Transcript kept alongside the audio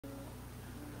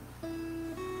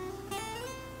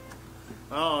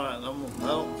All right.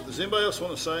 Does anybody else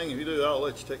want to sing? If you do, I'll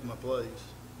let you take my place.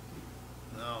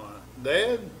 All right.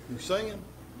 Dad, you singing?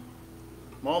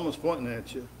 Mama's pointing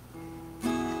at you.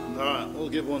 All right. We'll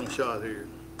give one a shot here.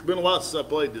 It's been a while since I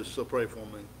played this, so pray for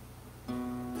me.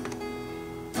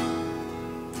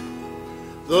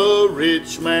 The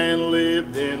rich man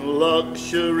lived in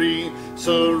luxury,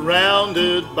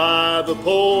 surrounded by the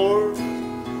poor.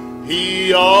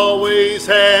 He always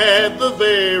had the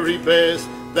very best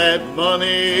that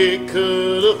money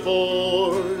could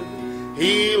afford.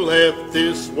 He left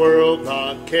this world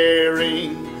not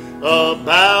caring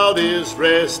about his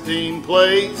resting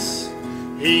place.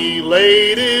 He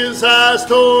laid his eyes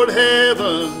toward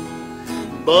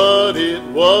heaven, but it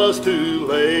was too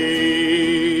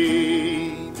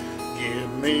late.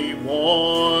 Give me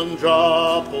one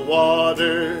drop of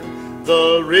water,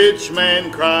 the rich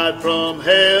man cried from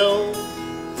hell.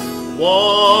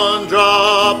 One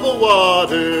drop of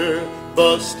water,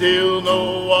 but still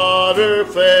no water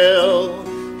fell.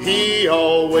 He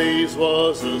always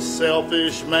was a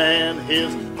selfish man,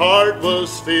 his heart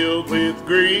was filled with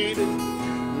greed.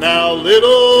 Now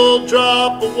little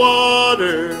drop of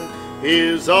water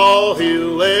is all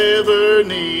he'll ever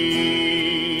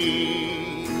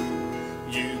need.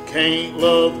 You can't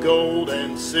love gold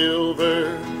and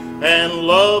silver and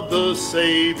love the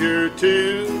Savior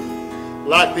too.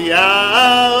 Like the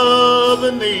eye of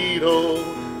a needle,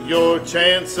 your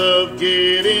chance of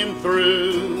getting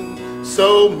through.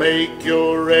 So make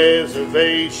your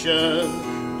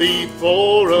reservation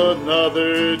before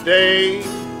another day.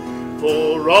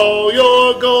 For all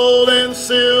your gold and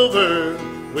silver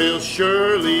will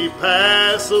surely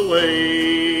pass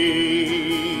away.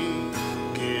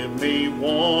 Give me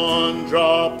one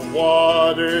drop of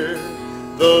water,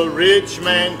 the rich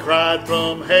man cried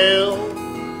from hell.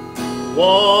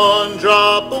 One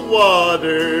drop of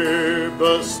water,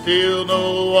 but still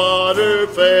no water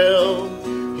fell.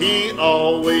 He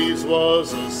always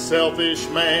was a selfish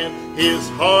man, his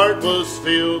heart was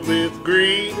filled with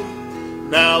greed.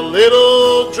 Now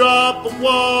little drop of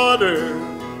water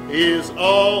is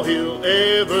all he'll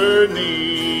ever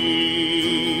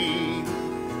need.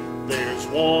 There's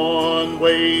one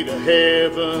way to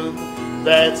heaven,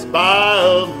 that's by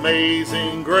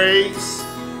amazing grace,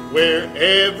 where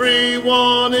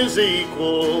everyone is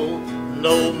equal,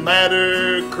 no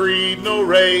matter creed, no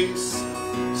race.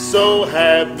 So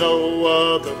have no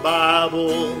other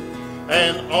Bible,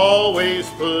 and always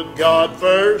put God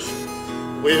first.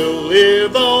 We'll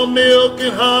live on milk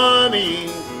and honey,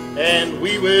 and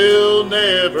we will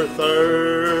never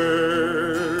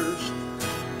thirst.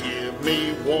 Give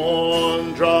me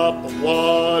one drop of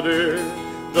water,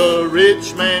 the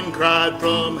rich man cried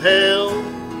from hell.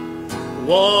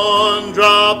 One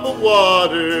drop of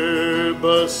water,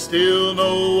 but still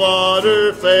no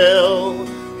water fell.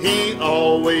 He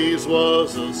always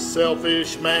was a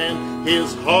selfish man,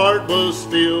 his heart was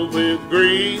filled with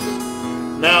greed.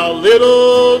 Now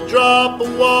little drop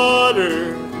of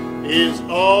water is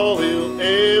all he'll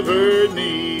ever